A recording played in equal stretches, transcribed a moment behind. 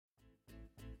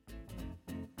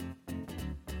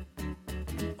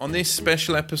On this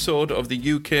special episode of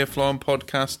the UK Flooring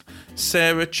Podcast,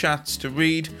 Sarah chats to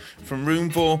Reid from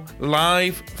Roomvo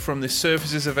live from the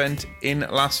Surfaces event in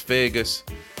Las Vegas.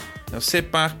 Now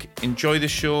sit back, enjoy the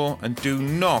show, and do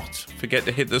not forget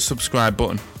to hit the subscribe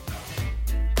button.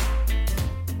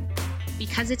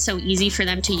 Because it's so easy for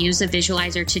them to use the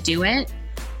visualizer to do it,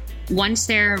 once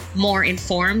they're more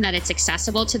informed that it's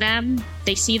accessible to them,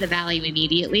 they see the value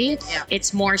immediately. Yeah.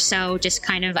 It's more so just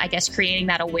kind of, I guess, creating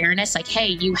that awareness like, hey,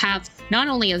 you have not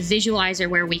only a visualizer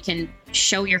where we can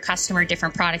show your customer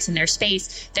different products in their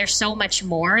space, there's so much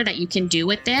more that you can do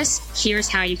with this. Here's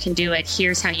how you can do it.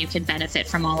 Here's how you can benefit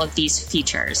from all of these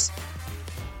features.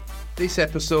 This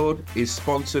episode is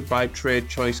sponsored by Trade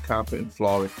Choice Carpet and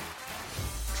Flooring.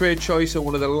 Trade Choice are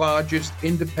one of the largest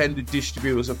independent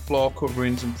distributors of floor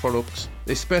coverings and products.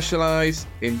 They specialise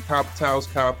in carpet towels,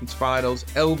 carpets, vinyls,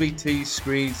 LVT,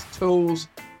 screeds, tools,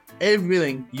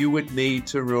 everything you would need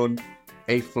to run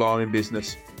a flooring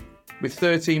business. With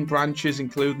 13 branches,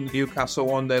 including the Newcastle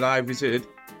one that I visited,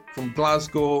 from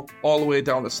Glasgow all the way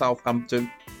down to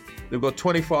Southampton. They've got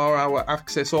 24-hour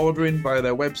access ordering via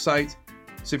their website.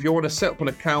 So if you want to set up an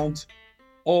account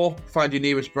or find your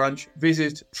nearest branch,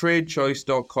 visit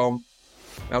tradechoice.com.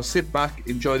 Now sit back,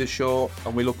 enjoy the show,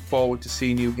 and we look forward to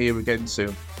seeing you here again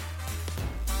soon.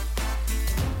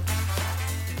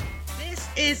 This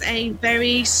is a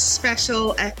very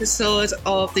special episode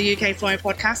of the UK Flooring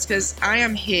Podcast because I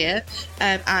am here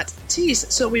at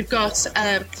Tees. So we've got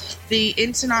the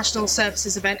International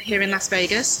Services event here in Las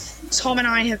Vegas. Tom and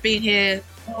I have been here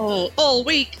all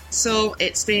week, so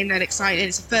it's been an exciting,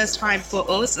 it's the first time for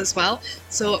us as well.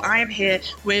 So I am here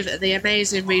with the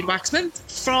amazing Reid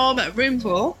from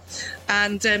Roomvo,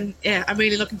 and I'm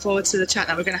really looking forward to the chat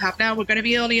that we're going to have now. We're going to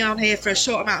be only on here for a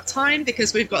short amount of time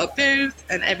because we've got a booth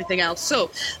and everything else.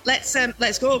 So let's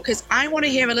go, because I want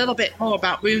to hear a little bit more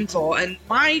about Roomvo. And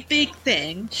my big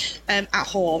thing at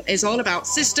home is all about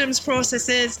systems,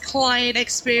 processes, client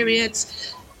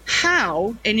experience.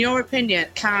 How, in your opinion,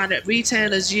 can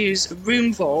retailers use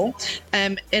Roomvo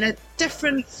in a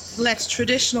different, less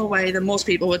traditional way than most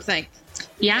people would think?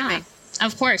 Yeah,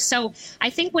 of course. So I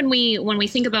think when we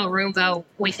think about Roomvo,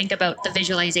 we think about the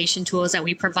visualization tools that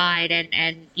we provide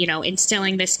and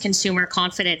instilling this consumer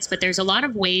confidence. But there's a lot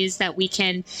of ways that we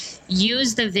can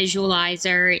use the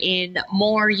visualizer in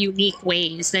more unique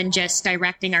ways than just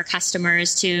directing our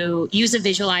customers to use a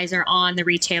visualizer on the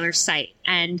retailer site.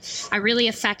 And a really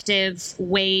effective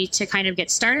way to kind of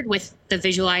get started with the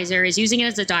visualizer is using it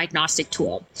as a diagnostic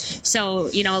tool.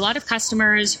 So, a lot of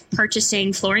customers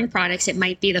purchasing flooring products, it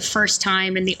might be the first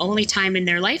time and the only time in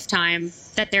their lifetime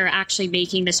that they're actually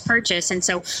making this purchase. And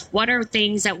so what are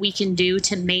things that we can do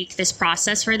to make this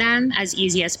process for them as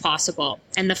easy as possible?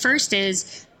 And the first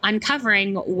is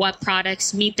uncovering what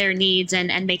products meet their needs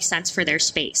and make sense for their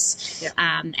space.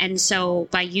 Yeah. And so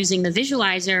by using the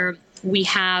visualizer, we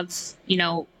have,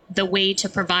 the way to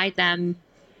provide them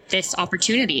this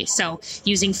opportunity. So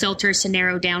using filters to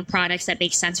narrow down products that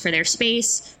make sense for their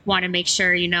space. Want to make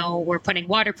sure, we're putting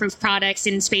waterproof products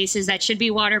in spaces that should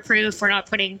be waterproof. We're not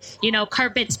putting,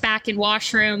 carpets back in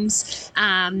washrooms.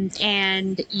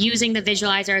 And using the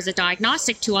visualizer as a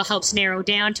diagnostic tool helps narrow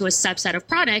down to a subset of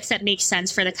products that make sense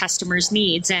for the customer's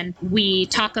needs. And we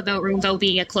talk about Roomvo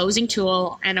being a closing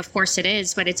tool, and of course it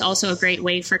is, but it's also a great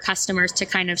way for customers to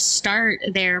kind of start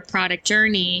their product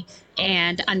journey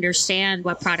and understand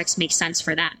what products make sense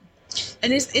for them.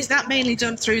 And is that mainly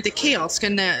done through the kiosk?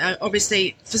 And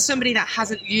obviously, for somebody that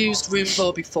hasn't used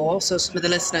Roomvo before, so some of the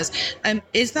listeners,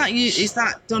 is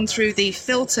that done through the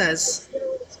filters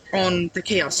on the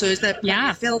kiosk? So is there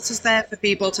filters there for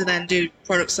people to then do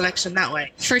product selection that way?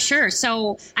 For sure.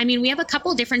 So, we have a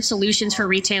couple different solutions for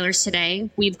retailers today.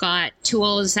 We've got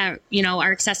tools that,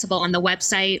 are accessible on the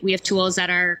website. We have tools that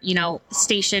are,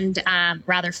 stationed,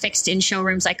 rather fixed in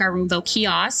showrooms like our Roomvo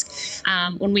kiosk.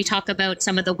 When we talk about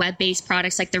some of the web-based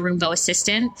products like the Roomvo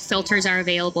Assistant, filters are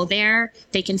available there.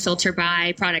 They can filter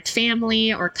by product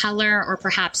family or color or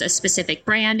perhaps a specific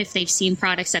brand if they've seen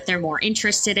products that they're more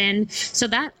interested in. So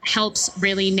that helps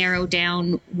really narrow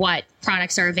down what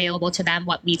products are available to them,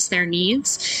 what meets their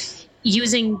needs.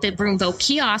 Using the Roomvo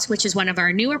kiosk, which is one of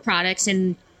our newer products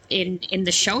in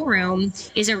the showroom,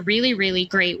 is a really, really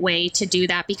great way to do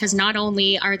that, because not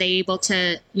only are they able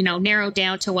to, narrow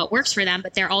down to what works for them,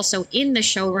 but they're also in the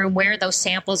showroom where those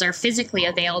samples are physically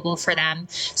available for them.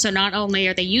 So not only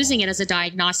are they using it as a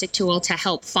diagnostic tool to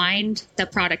help find the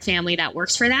product family that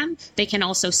works for them, they can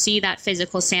also see that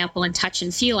physical sample and touch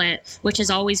and feel it, which is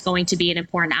always going to be an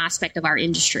important aspect of our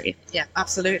industry. Yeah,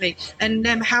 absolutely. And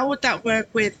how would that work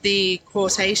with the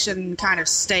quotation kind of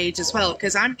stage as well?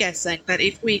 Because I'm guessing that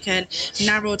if we can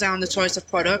narrow down the choice of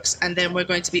products, and then we're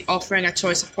going to be offering a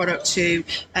choice of product to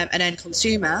an end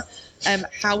consumer.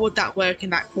 How would that work in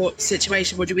that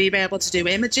situation? Would we be able to do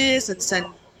images and send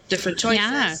different choices?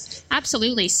 Yeah,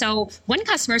 absolutely. So when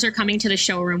customers are coming to the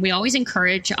showroom, we always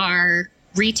encourage our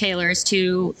retailers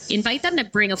to invite them to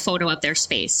bring a photo of their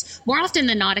space. More often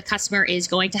than not, a customer is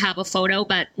going to have a photo,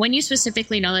 but when you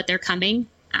specifically know that they're coming,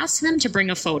 ask them to bring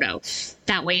a photo.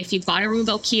 That way, if you've got a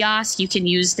Roomvo kiosk, you can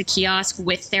use the kiosk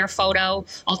with their photo.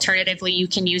 Alternatively, you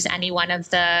can use any one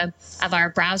of our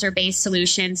browser-based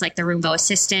solutions like the Roomvo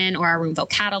Assistant or our Roomvo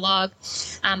catalog.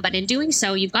 But in doing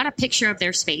so, you've got a picture of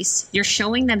their space. You're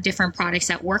showing them different products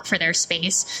that work for their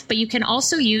space. But you can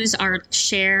also use our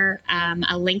share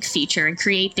a link feature and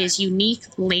create these unique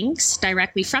links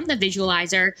directly from the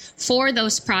visualizer for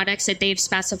those products that they've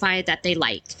specified that they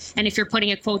like. And if you're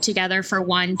putting a quote together for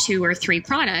 1, 2, or 3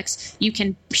 products, you can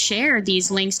share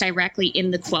these links directly in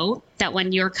the quote, that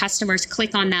when your customers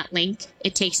click on that link,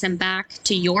 it takes them back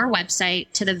to your website,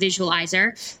 to the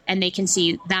visualizer, and they can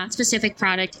see that specific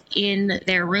product in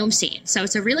their room scene. So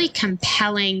it's a really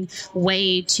compelling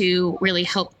way to really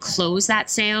help close that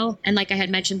sale. And like I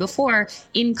had mentioned before,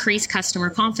 increase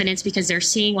customer confidence because they're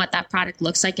seeing what that product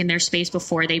looks like in their space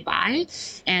before they buy,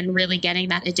 and really getting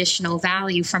that additional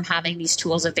value from having these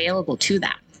tools available to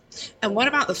them. And what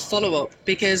about the follow-up?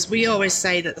 Because we always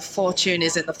say that the fortune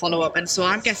is in the follow-up. And so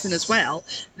I'm guessing as well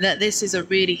that this is a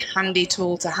really handy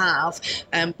tool to have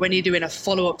when you're doing a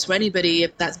follow-up to anybody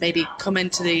that's maybe come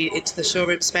into the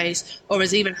showroom space or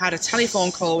has even had a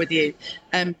telephone call with you.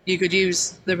 You could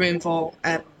use the Roomvo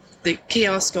the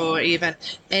kiosk or even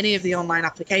any of the online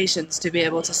applications to be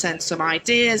able to send some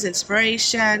ideas,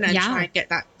 inspiration, and try and get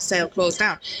that sale closed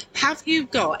down. Have you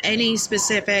got any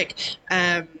specific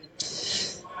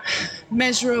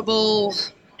measurable,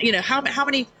 how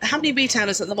many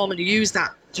retailers at the moment use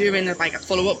that during a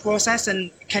follow-up process, and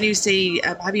can you see,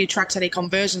 have you tracked any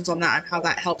conversions on that and how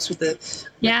that helps with the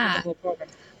whole program?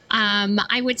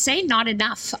 I would say not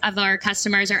enough of our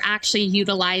customers are actually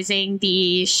utilizing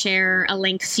the share a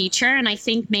link feature, and I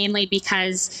think mainly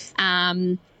because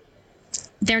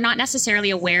they're not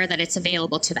necessarily aware that it's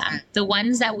available to them. The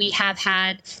ones that we have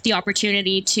had the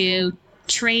opportunity to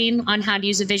train on how to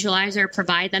use a visualizer,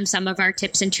 provide them some of our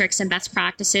tips and tricks and best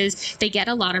practices, they get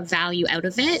a lot of value out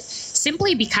of it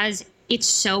simply because it's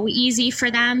so easy for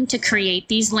them to create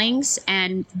these links,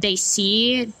 and they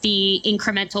see the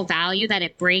incremental value that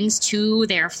it brings to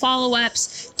their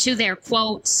follow-ups, to their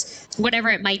quotes, whatever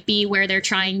it might be where they're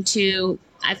trying to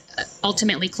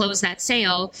ultimately close that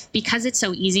sale. Because it's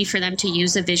so easy for them to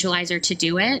use a visualizer to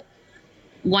do it,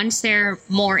 once they're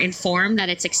more informed that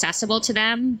it's accessible to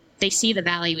them, they see the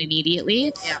value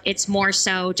immediately. Yeah. It's more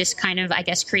so just kind of, I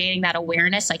guess, creating that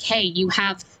awareness like, hey, you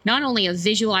have not only a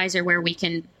visualizer where we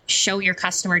can show your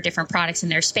customer different products in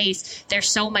their space, there's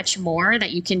so much more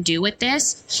that you can do with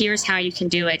this. Here's how you can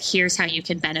do it. Here's how you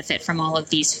can benefit from all of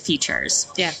these features.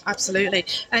 Yeah, absolutely.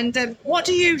 And what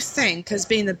do you think has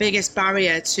been the biggest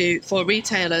barrier for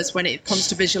retailers when it comes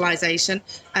to visualization?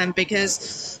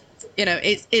 Because,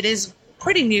 it is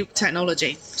pretty new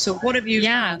technology. So what have you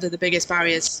found are the biggest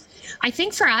barriers? I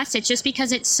think for us, it's just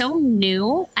because it's so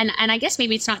new, and I guess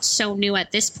maybe it's not so new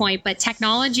at this point, but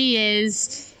technology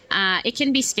is, it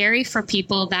can be scary for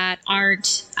people that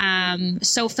aren't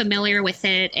so familiar with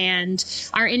it. And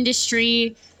our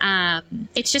industry,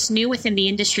 it's just new within the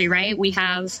industry, right? We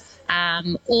have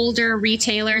older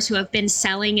retailers who have been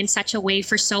selling in such a way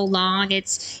for so long.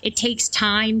 It takes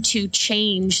time to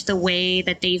change the way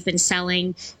that they've been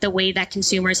selling, the way that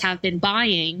consumers have been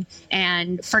buying.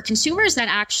 And for consumers that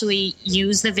actually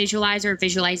use the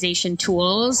visualization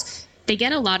tools, they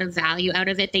get a lot of value out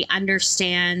of it. They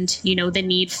understand, the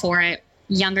need for it.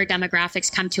 Younger demographics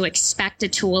come to expect a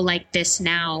tool like this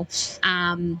now.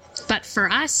 But for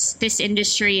us, this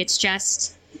industry, it's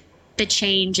just the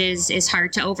change is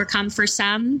hard to overcome for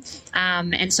some.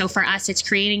 And so for us, it's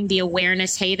creating the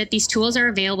awareness, hey, that these tools are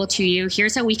available to you.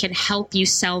 Here's how we can help you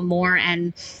sell more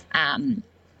and,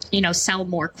 sell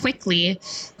more quickly,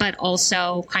 but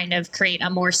also kind of create a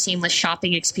more seamless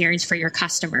shopping experience for your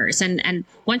customers. And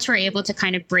once we're able to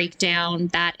kind of break down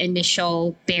that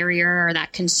initial barrier or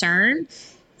that concern,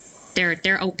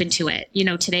 they're open to it.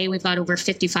 Today we've got over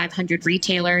 5,500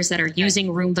 retailers that are using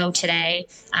Roomvo today.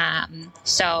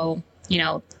 So,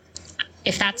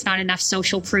 if that's not enough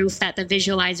social proof that the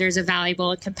visualizer is a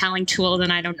valuable and compelling tool,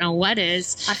 then I don't know what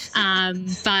is.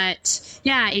 But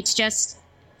yeah, it's just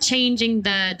changing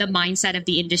the mindset of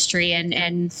the industry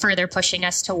and further pushing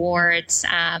us towards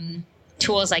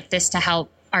tools like this to help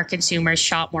our consumers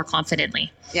shop more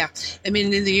confidently. Yeah. I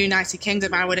mean, in the United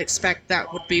Kingdom, I would expect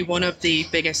that would be one of the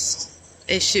biggest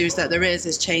issues that there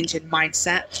is changing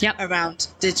mindset around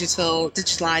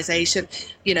digitalization.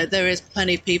 You know, there is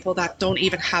plenty of people that don't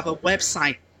even have a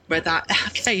website where that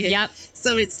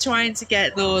So it's trying to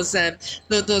get those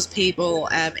people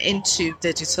into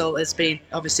digital has been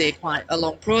obviously quite a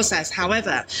long process.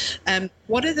 However,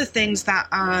 what are the things that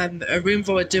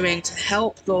Roomvo are doing to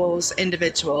help those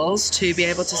individuals to be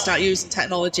able to start using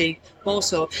technology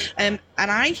also? And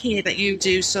I hear that you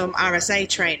do some RSA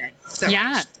training. So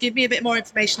give me a bit more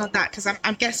information on that, because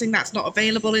I'm guessing that's not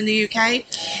available in the UK.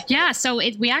 Yeah, so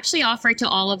we actually offer it to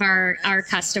all of our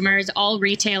customers, all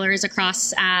retailers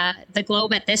across the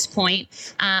globe at this point.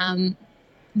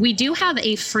 We do have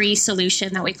a free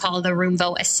solution that we call the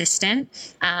Roomvo Assistant.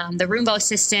 The Roomvo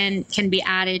Assistant can be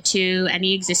added to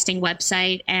any existing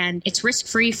website, and it's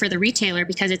risk-free for the retailer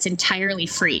because it's entirely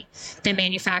free. The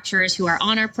manufacturers who are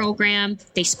on our program,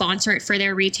 they sponsor it for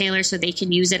their retailers so they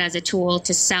can use it as a tool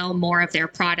to sell more of their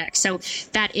products. So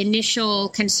that initial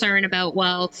concern about,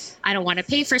 well, I don't want to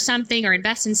pay for something or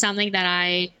invest in something that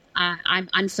I'm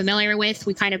unfamiliar with,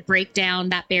 we kind of break down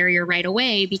that barrier right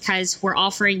away because we're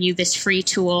offering you this free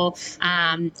tool,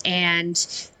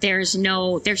 and there's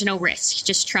no risk.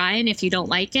 Just try, and if you don't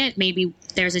like it, maybe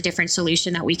there's a different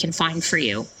solution that we can find for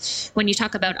you. When you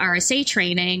talk about RSA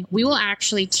training, we will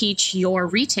actually teach your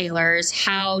retailers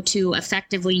how to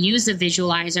effectively use the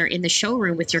visualizer in the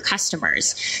showroom with your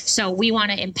customers. So we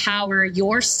want to empower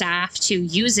your staff to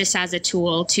use this as a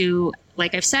tool to,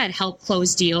 like I've said, help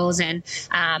close deals and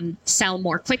sell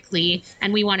more quickly.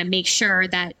 And we want to make sure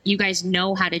that you guys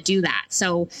know how to do that.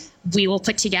 So we will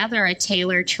put together a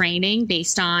tailored training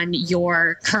based on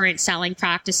your current selling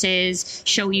practices,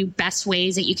 show you best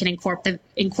ways that you can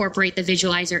incorporate the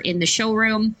visualizer in the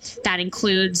showroom. That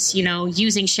includes,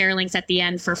 using share links at the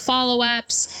end for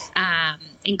follow-ups,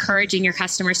 encouraging your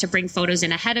customers to bring photos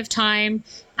in ahead of time.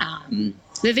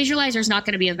 The visualizer is not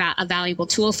going to be a valuable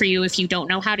tool for you if you don't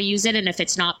know how to use it and if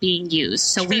it's not being used.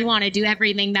 So we want to do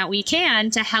everything that we can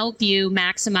to help you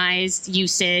maximize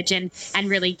usage and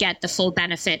really get the full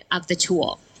benefit of the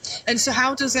tool. And so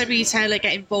how does a retailer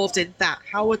get involved in that?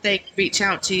 How would they reach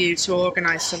out to you to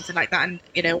organize something like that? And,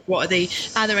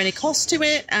 are there any costs to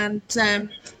it? And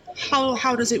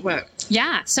how does it work?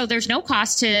 Yeah, so there's no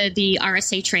cost to the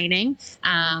RSA training.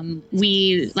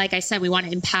 Like I said, we want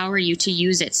to empower you to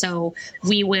use it. So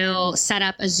we will set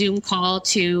up a Zoom call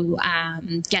to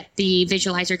get the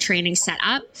visualizer training set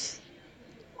up.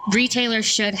 Retailers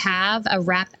should have a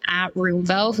rep at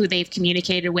Roomvo who they've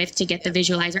communicated with to get the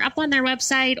visualizer up on their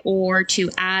website or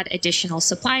to add additional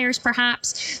suppliers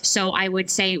perhaps. So I would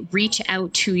say reach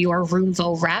out to your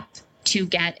Roomvo rep to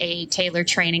get a tailored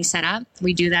training set up.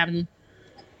 We do them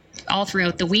all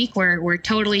throughout the week. We're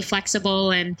totally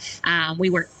flexible, and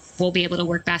we'll be able to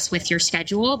work best with your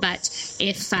schedule. But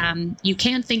if you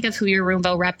can't think of who your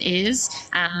Roomvo rep is,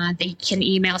 they can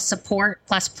email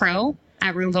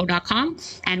support+pro@roomvo.com,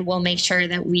 and we'll make sure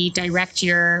that we direct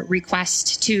your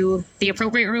request to the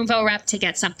appropriate Roomvo rep to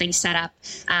get something set up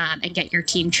and get your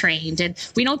team trained. And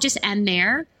we don't just end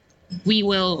there. We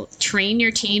will train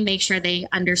your team, make sure they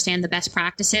understand the best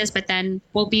practices, but then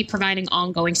we'll be providing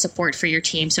ongoing support for your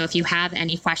team. So if you have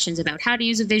any questions about how to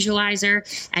use a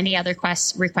visualizer, any other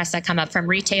requests that come up from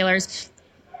retailers,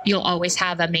 you'll always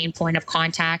have a main point of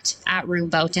contact at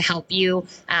Roomvo to help you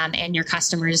and your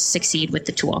customers succeed with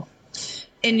the tool.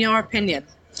 In your opinion,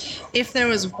 if there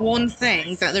was one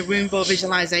thing that the Roomvo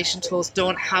visualization tools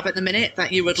don't have at the minute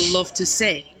that you would love to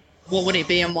see, what would it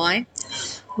be and why?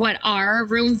 What our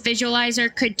room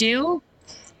visualizer could do?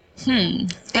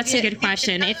 That's a good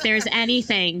question. If there's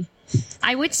anything,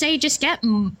 I would say just get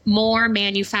more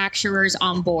manufacturers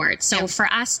on board. So for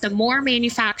us, the more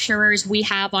manufacturers we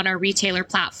have on our retailer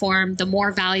platform, the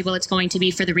more valuable it's going to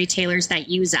be for the retailers that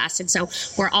use us. And so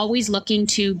we're always looking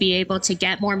to be able to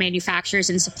get more manufacturers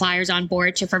and suppliers on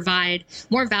board to provide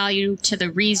more value to the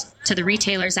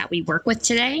retailers that we work with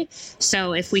today.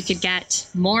 So if we could get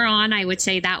more on, I would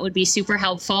say that would be super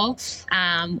helpful.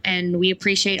 And we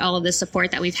appreciate all of the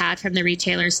support that we've had from the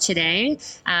retailers today.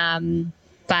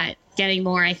 But getting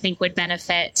more, I think, would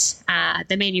benefit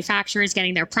the manufacturers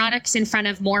getting their products in front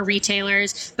of more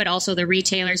retailers, but also the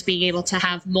retailers being able to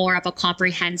have more of a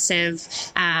comprehensive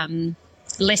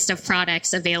list of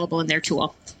products available in their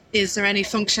tool. Is there any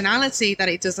functionality that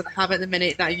it doesn't have at the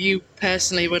minute that you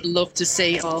personally would love to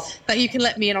see, or that you can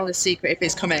let me in on the secret if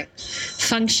it's coming?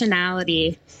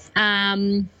 Functionality.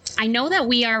 I know that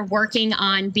we are working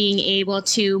on being able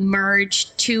to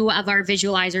merge two of our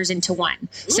visualizers into one.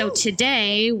 Ooh. So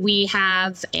today we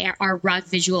have our rug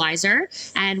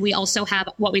visualizer, and we also have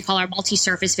what we call our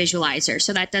multi-surface visualizer.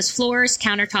 So that does floors,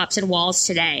 countertops, and walls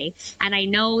today. And I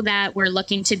know that we're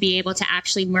looking to be able to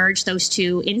actually merge those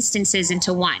two instances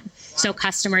into one. So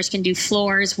customers can do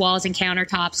floors, walls, and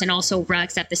countertops, and also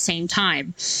rugs at the same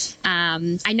time.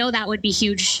 I know that would be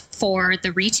huge for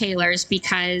the retailers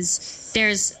because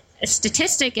there's a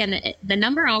statistic, and the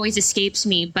number always escapes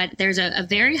me, but there's a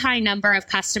very high number of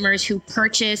customers who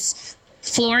purchase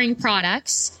flooring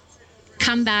products,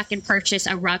 come back and purchase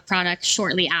a rug product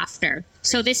shortly after.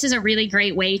 So this is a really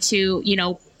great way to,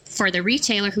 for the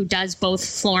retailer who does both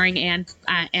flooring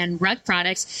and rug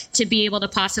products to be able to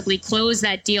possibly close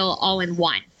that deal all in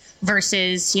one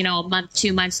versus, a month,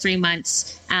 2 months, 3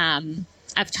 months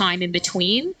of time in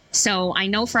between. So I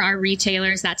know for our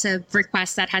retailers, that's a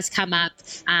request that has come up.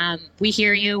 We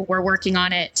hear you. We're working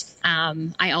on it.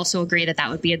 I also agree that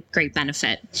would be a great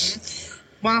benefit.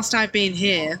 Whilst I've been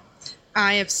here,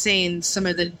 I have seen some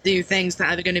of the new things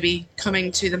that are going to be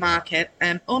coming to the market,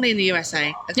 only in the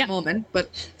USA at the moment, but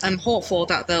I'm hopeful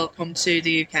that they'll come to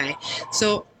the UK.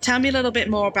 So tell me a little bit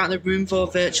more about the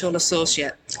Roomvo Virtual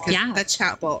Associate, the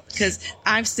chatbot, because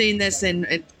I've seen this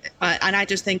and I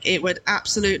just think it would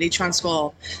absolutely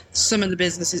transform some of the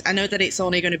businesses. I know that it's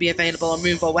only going to be available on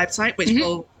Roomvo website, which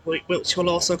we'll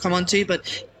also come on to,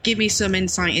 but give me some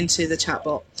insight into the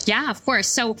chatbot. Yeah, of course.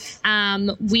 So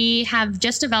we have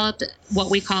just developed what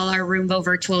we call our Roomvo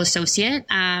Virtual Associate.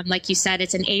 Like you said,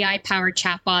 it's an AI-powered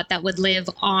chatbot that would live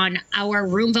on our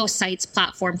Roomvo Sites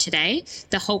platform today.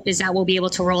 The hope is that we'll be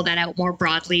able to roll that out more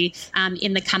broadly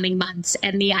in the coming months.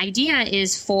 And the idea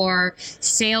is for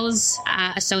sales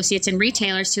associates and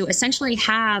retailers to essentially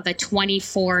have a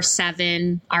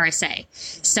 24/7 RSA.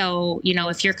 So,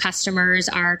 if your customers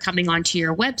are coming onto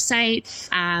your website,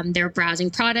 they're browsing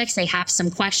products, they have some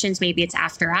questions, maybe it's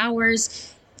after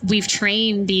hours. We've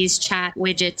trained these chat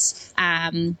widgets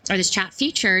or this chat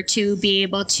feature to be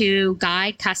able to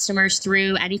guide customers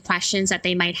through any questions that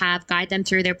they might have, guide them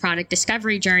through their product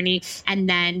discovery journey, and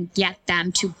then get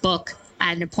them to book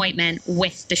an appointment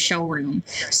with the showroom.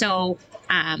 So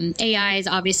AI is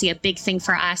obviously a big thing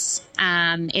for us.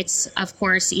 It's, of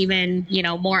course, even,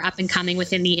 more up and coming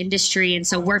within the industry. And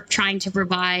so we're trying to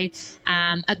provide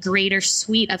a greater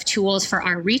suite of tools for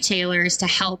our retailers to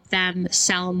help them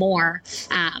sell more.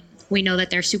 We know that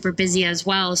they're super busy as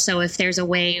well. So if there's a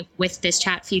way with this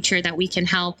chat feature that we can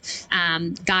help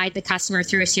guide the customer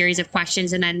through a series of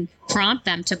questions and then prompt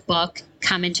them to book,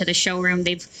 come into the showroom,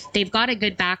 they've got a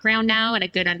good background now and a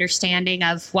good understanding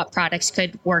of what products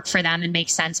could work for them and make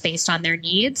sense based on their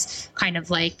needs, kind of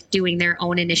like doing their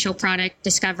own initial product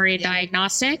discovery and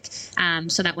diagnostic,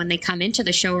 so that when they come into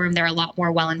the showroom, they're a lot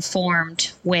more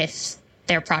well-informed with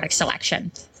their product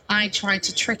selection. I tried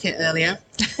to trick it earlier.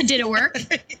 Did it work?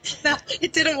 No,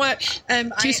 it didn't work.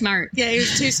 Too smart. Yeah, it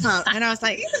was too smart. And I was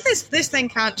like, this thing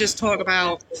can't just talk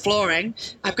about flooring.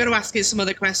 I've got to ask it some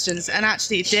other questions. And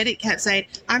actually it did. It kept saying,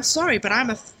 I'm sorry, but I'm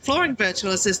a flooring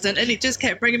virtual assistant. And it just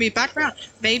kept bringing me back around.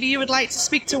 Maybe you would like to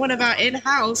speak to one of our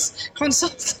in-house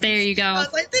consultants. There you go. I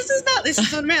was like, this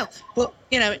is unreal. But,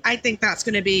 I think that's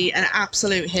going to be an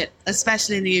absolute hit,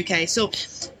 especially in the UK. So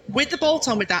with the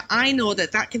bolt-on with that, I know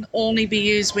that can only be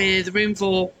used with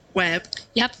Roomvo Web.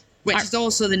 Yep. Which is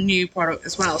also the new product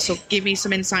as well. So give me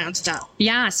some insight onto that.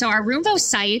 Yeah. So our Roomvo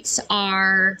sites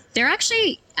they're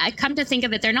actually, I come to think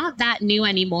of it, they're not that new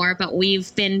anymore, but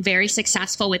we've been very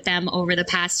successful with them over the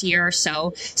past year or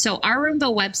so. So our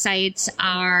Roomvo websites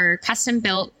are custom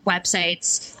built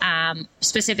websites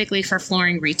specifically for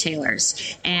flooring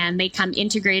retailers. And they come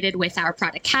integrated with our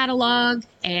product catalog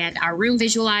and our room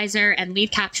visualizer and lead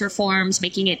capture forms,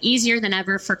 making it easier than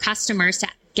ever for customers to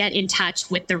get in touch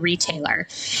with the retailer.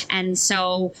 And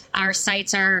so our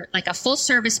sites are like a full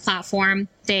service platform.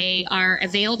 They are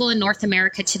available in North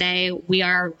America today. We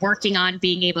are working on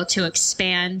being able to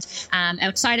expand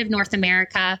outside of North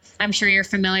America. I'm sure you're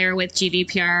familiar with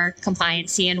GDPR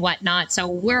compliancy and whatnot. So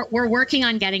we're working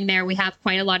on getting there. We have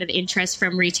quite a lot of interest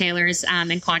from retailers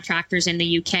and contractors in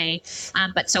the UK.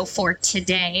 But so for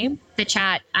today, the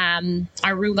chat,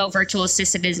 our Roomvo virtual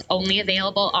assistant is only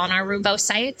available on our Roomvo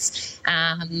sites.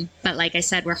 But like I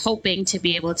said, we're hoping to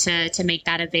be able to make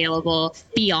that available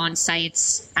beyond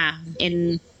sites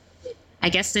in, I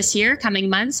guess, this year, coming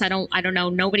months. I don't know.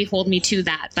 Nobody hold me to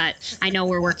that, but I know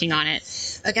we're working on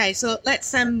it. Okay, so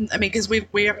let's, because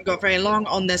we haven't got very long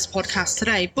on this podcast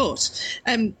today, but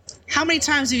how many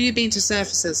times have you been to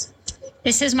Surfaces?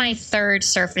 This is my third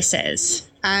Surfaces.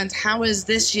 And how has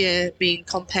this year been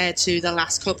compared to the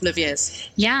last couple of years?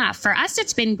 Yeah, for us,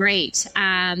 it's been great.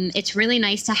 It's really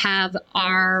nice to have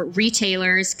our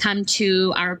retailers come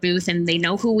to our booth and they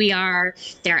know who we are.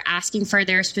 They're asking for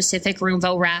their specific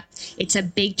Roomvo rep. It's a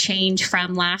big change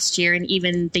from last year and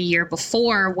even the year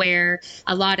before, where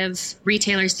a lot of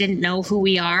retailers didn't know who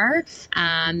we are.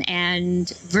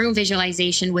 And room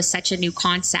visualization was such a new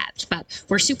concept. But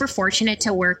we're super fortunate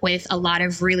to work with a lot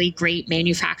of really great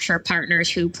manufacturer partners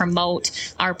who promote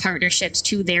our partnerships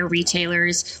to their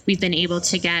retailers. We've been able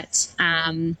to get,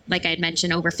 like I had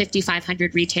mentioned, over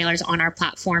 5,500 retailers on our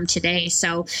platform today.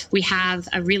 So we have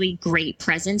a really great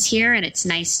presence here, and it's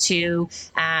nice to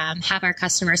have our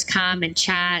customers come and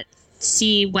chat,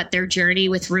 see what their journey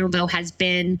with Roomvo has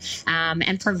been,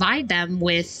 and provide them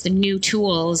with the new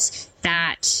tools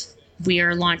that we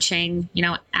are launching,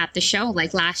 at the show.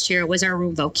 Like last year, it was our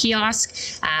Roomvo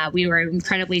kiosk. We were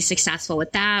incredibly successful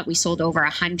with that. We sold over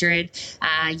 100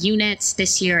 units.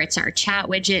 This year, it's our chat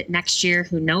widget. Next year,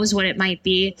 who knows what it might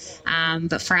be.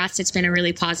 But for us, it's been a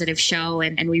really positive show,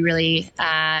 and we really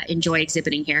enjoy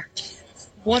exhibiting here.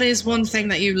 What is one thing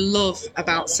that you love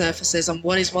about Surfaces, and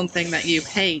what is one thing that you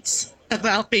hate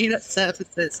about being at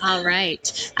Surfaces? All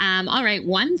right.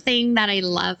 One thing that I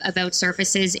love about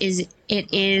Surfaces is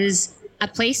it is a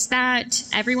place that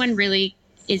everyone really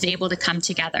is able to come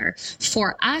together.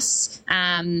 For us,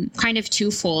 kind of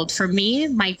twofold. For me,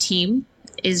 my team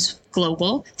is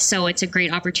global, so it's a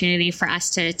great opportunity for us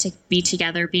to be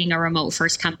together. Being a remote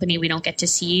first company, we don't get to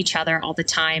see each other all the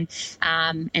time,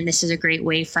 and this is a great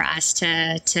way for us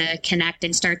to connect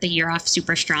and start the year off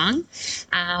super strong.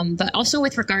 But also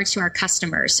with regards to our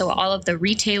customers, so all of the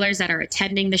retailers that are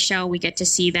attending the show, we get to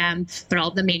see them, but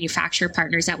all the manufacturer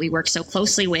partners that we work so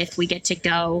closely with, we get to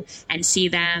go and see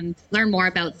them, learn more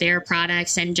about their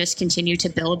products, and just continue to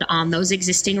build on those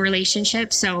existing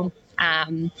relationships. So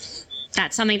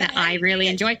that's something that I really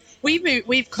enjoy.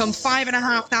 We've come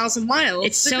 5,500 miles.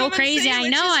 It's so crazy. I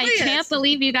know. I can't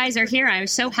believe you guys are here. I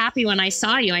was so happy when I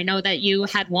saw you. I know that you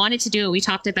had wanted to do it. We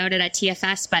talked about it at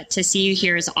TFS, but to see you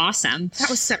here is awesome. That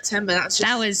was September.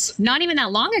 That was not even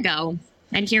that long ago.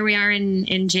 And here we are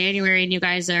in January, and you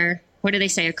guys are, what do they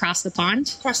say, across the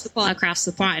pond? Across the pond. Across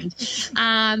the pond.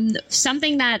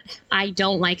 Something that I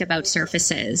don't like about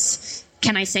Surfaces.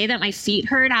 Can I say that my feet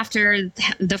hurt after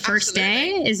the first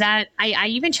day? Is that I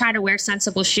even try to wear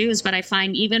sensible shoes, but I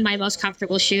find even my most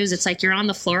comfortable shoes, it's like you're on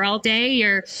the floor all day,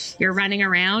 you're running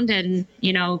around, and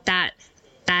that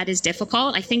is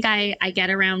difficult. I think I get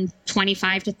around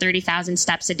 25 to 30,000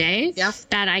 steps a day. Yeah.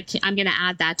 That I'm going to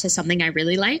add that to something I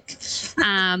really like.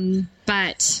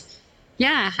 But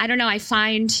yeah, I don't know. I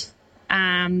find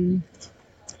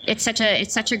it's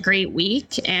such a great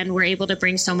week, and we're able to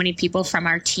bring so many people from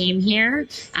our team here.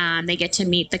 They get to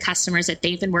meet the customers that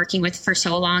they've been working with for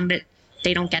so long that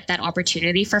they don't get that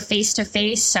opportunity for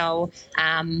face-to-face. So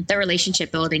the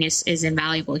relationship building is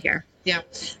invaluable here. Yeah.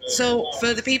 So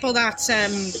for the people that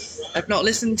have not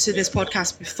listened to this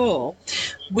podcast before,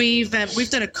 we've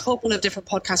done a couple of different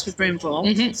podcasts with Roomvo.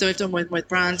 Mm-hmm. So we've done one with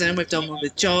Brandon, we've done one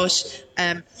with Josh.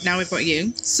 Now we've got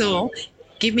you. So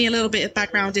give me a little bit of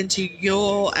background into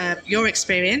your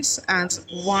experience and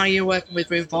why you're working with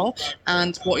Roomvo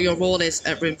and what your role is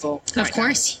at Roomvo. Of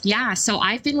course. Yeah. So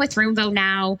I've been with Roomvo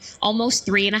now almost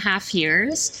 3.5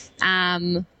 years.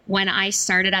 When I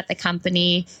started at the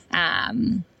company,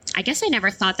 I guess I never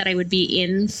thought that I would be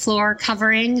in floor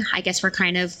covering. I guess we're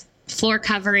kind of floor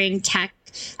covering tech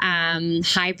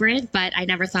hybrid, but I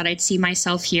never thought I'd see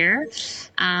myself here.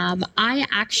 I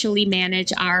actually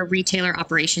manage our retailer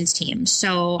operations team.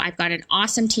 So I've got an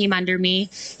awesome team under me,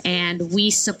 and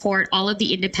we support all of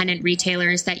the independent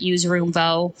retailers that use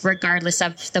Roomvo, regardless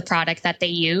of the product that they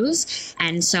use.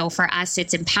 And so for us,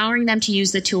 it's empowering them to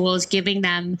use the tools, giving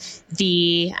them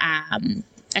the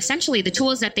essentially the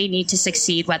tools that they need to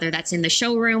succeed, whether that's in the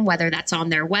showroom, whether that's on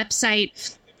their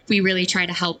website. We really try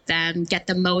to help them get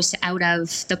the most out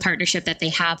of the partnership that they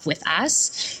have with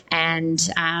us. And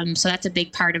so that's a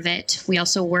big part of it. We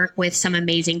also work with some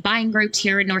amazing buying groups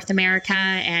here in North America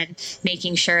and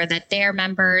making sure that their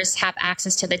members have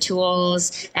access to the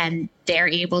tools and they're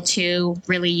able to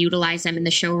really utilize them in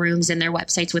the showrooms and their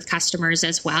websites with customers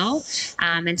as well.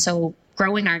 And so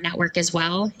growing our network as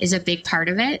well is a big part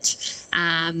of it.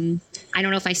 I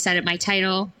don't know if I said it, my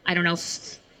title. I don't know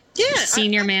if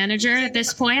senior manager at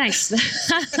this point.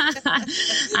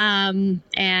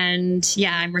 And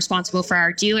yeah, I'm responsible for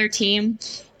our dealer team,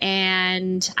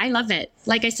 and I love it.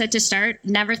 Like I said to start,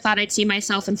 never thought I'd see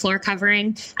myself in floor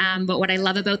covering. But what I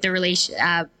love about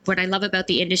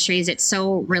the industry is it's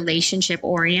so relationship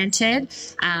oriented,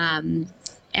 and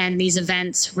these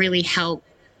events really help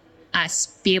us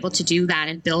be able to do that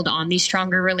and build on these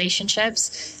stronger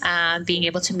relationships, being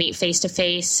able to meet face to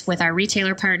face with our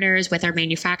retailer partners, with our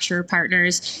manufacturer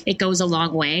partners, it goes a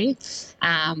long way.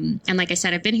 And like I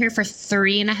said, I've been here for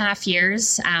 3.5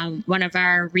 years. One of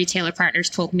our retailer partners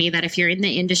told me that if you're in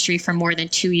the industry for more than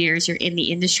 2 years, you're in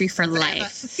the industry for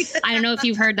life. I don't know if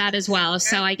you've heard that as well.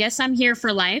 So I guess I'm here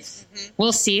for life.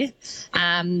 We'll see.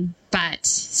 But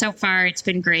so far, it's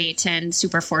been great and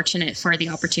super fortunate for the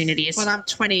opportunities. Well, I'm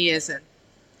 20 years in.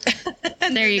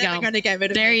 There you go. Going to get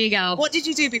rid of there me. you go. What did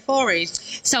you do before, Reid?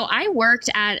 So I worked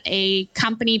at a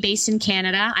company based in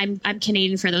Canada. I'm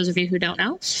Canadian, for those of you who don't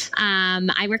know.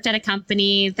 I worked at a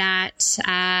company that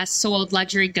sold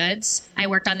luxury goods. I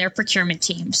worked on their procurement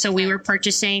team. So we were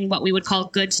purchasing what we would call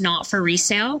goods not for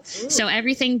resale. Ooh. So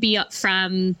everything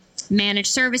from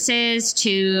managed services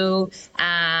to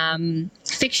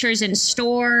fixtures in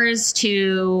stores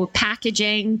to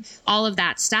packaging, all of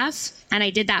that stuff. And I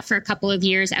did that for a couple of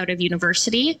years out of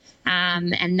university.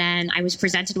 And then I was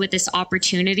presented with this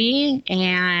opportunity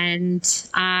and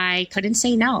I couldn't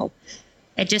say no.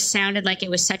 It just sounded like it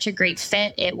was such a great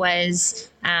fit. It was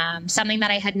something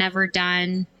that I had never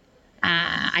done.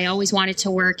 I always wanted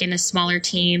to work in a smaller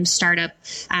team, startup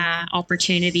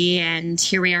opportunity, and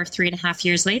here we are 3.5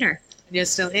 years later. And you're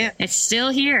still here. It's still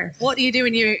here. What do you do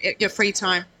in your free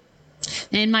time?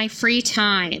 In my free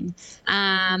time,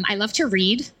 I love to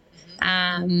read.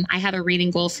 I have a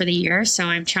reading goal for the year, so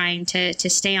I'm trying to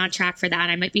stay on track for that.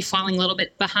 I might be falling a little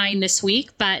bit behind this week,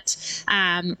 but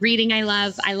reading I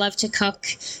love. I love to cook.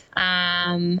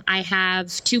 I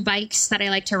have 2 bikes that I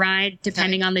like to ride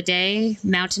depending on the day,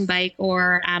 mountain bike,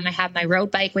 or I have my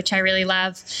road bike, which I really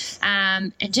love.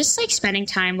 And just like spending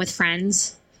time with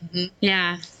friends. Mm-hmm.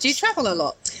 Yeah. Do you travel a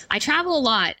lot? I travel a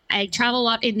lot. I travel a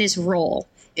lot in this role.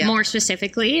 Yeah. More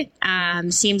specifically,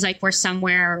 seems like we're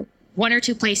somewhere 1 or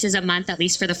 2 places a month, at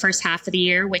least for the first half of the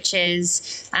year, which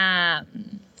is a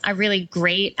really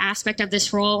great aspect of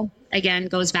this role. Again,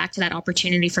 goes back to that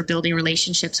opportunity for building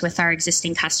relationships with our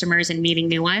existing customers and meeting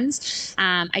new ones.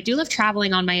 I do love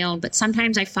traveling on my own, but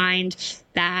sometimes I find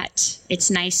that it's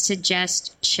nice to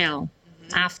just chill.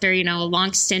 Mm-hmm. After, a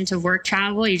long stint of work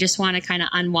travel, you just want to kind of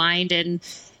unwind and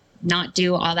not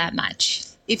do all that much.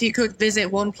 If you could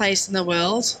visit one place in the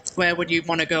world, where would you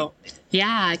want to go?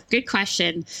 Yeah, good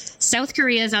question. South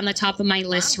Korea is on the top of my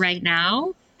list right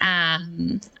now.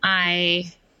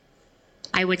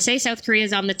 I would say South Korea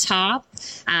is on the top.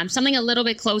 Something a little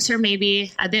bit closer,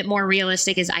 maybe a bit more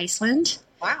realistic, is Iceland.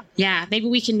 Wow. Yeah, maybe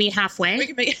we can meet halfway. We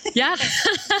can meet. Yeah.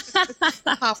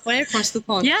 Halfway across the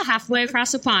pond. Yeah, halfway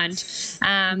across the pond.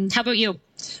 How about you?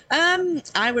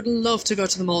 I would love to go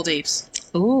to the Maldives.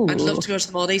 Ooh. I'd love to go to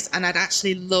the Maldives, and I'd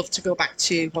actually love to go back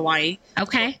to Hawaii.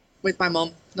 Okay. With my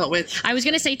mom, not with... I was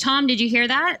going to say, Tom, did you hear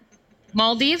that?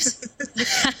 Maldives?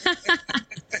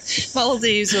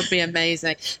 Maldives would be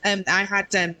amazing. I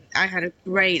had a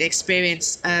great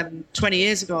experience 20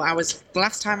 years ago. The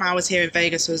last time I was here in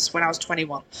Vegas was when I was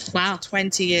 21. Wow.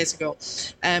 20 years ago.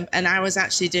 And I was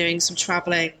actually doing some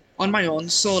traveling on my own,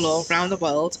 solo, around the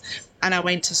world. And I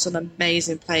went to some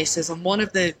amazing places. And one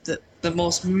of the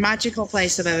most magical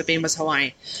place I've ever been was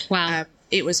Hawaii. Wow.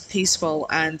 It was peaceful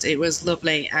and it was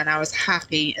lovely and I was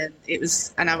happy and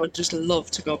I would just love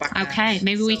to go back there. Okay,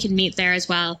 maybe we can meet there as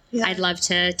well. Yeah. I'd love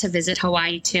to visit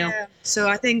Hawaii too. Yeah. So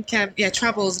I think,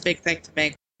 travel is a big thing for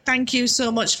me. Thank you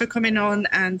so much for coming on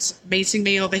and meeting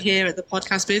me over here at the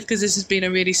podcast booth, because this has been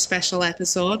a really special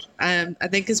episode. I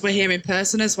think as we're here in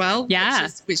person as well,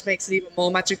 which makes it even more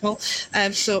magical.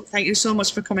 So thank you so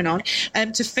much for coming on.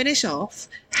 To finish off,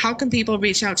 how can people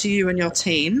reach out to you and your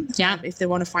team if they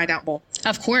want to find out more?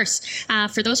 Of course.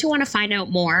 For those who want to find out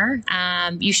more,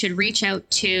 you should reach out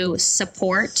to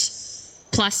support+pro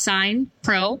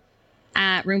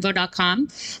at roomvo.com,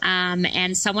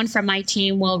 and someone from my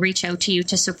team will reach out to you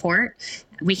to support.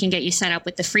 We can get you set up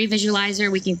with the free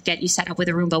visualizer. We can get you set up with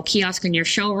a Roomvo kiosk in your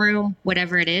showroom,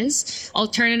 whatever it is.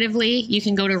 Alternatively, you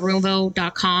can go to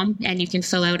roomvo.com and you can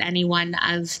fill out any one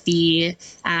of the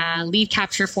lead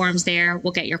capture forms there.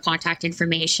 We'll get your contact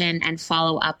information and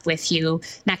follow up with you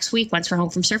next week once we're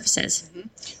home from services. Mm-hmm.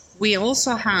 We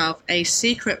also have a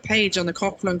secret page on the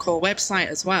Cockrell & Co website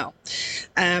as well.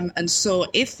 And so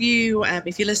if you're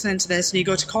listening to this and you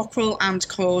go to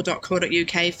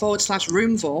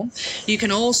cockrellandco.co.uk/Roomvo, you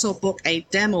can also book a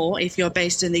demo if you're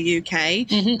based in the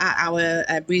UK at our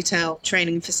retail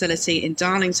training facility in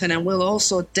Darlington. And we'll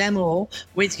also demo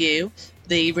with you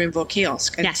the Roomvo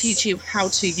kiosk and teach you how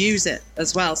to use it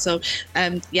as well. So,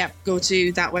 go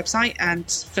to that website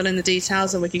and fill in the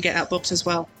details, and we can get that booked as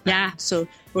well. Yeah. So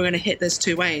we're going to hit this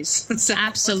two ways. So,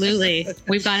 absolutely.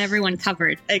 We've got everyone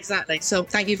covered. Exactly. So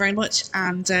thank you very much,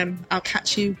 and I'll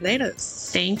catch you later.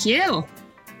 Thank you.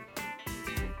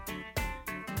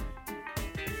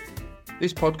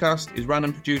 This podcast is run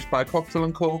and produced by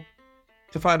Cocktail & Co.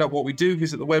 To find out what we do,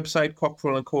 visit the website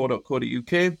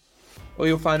cockerellandco.co.uk, or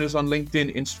you'll find us on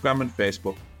LinkedIn, Instagram and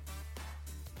Facebook.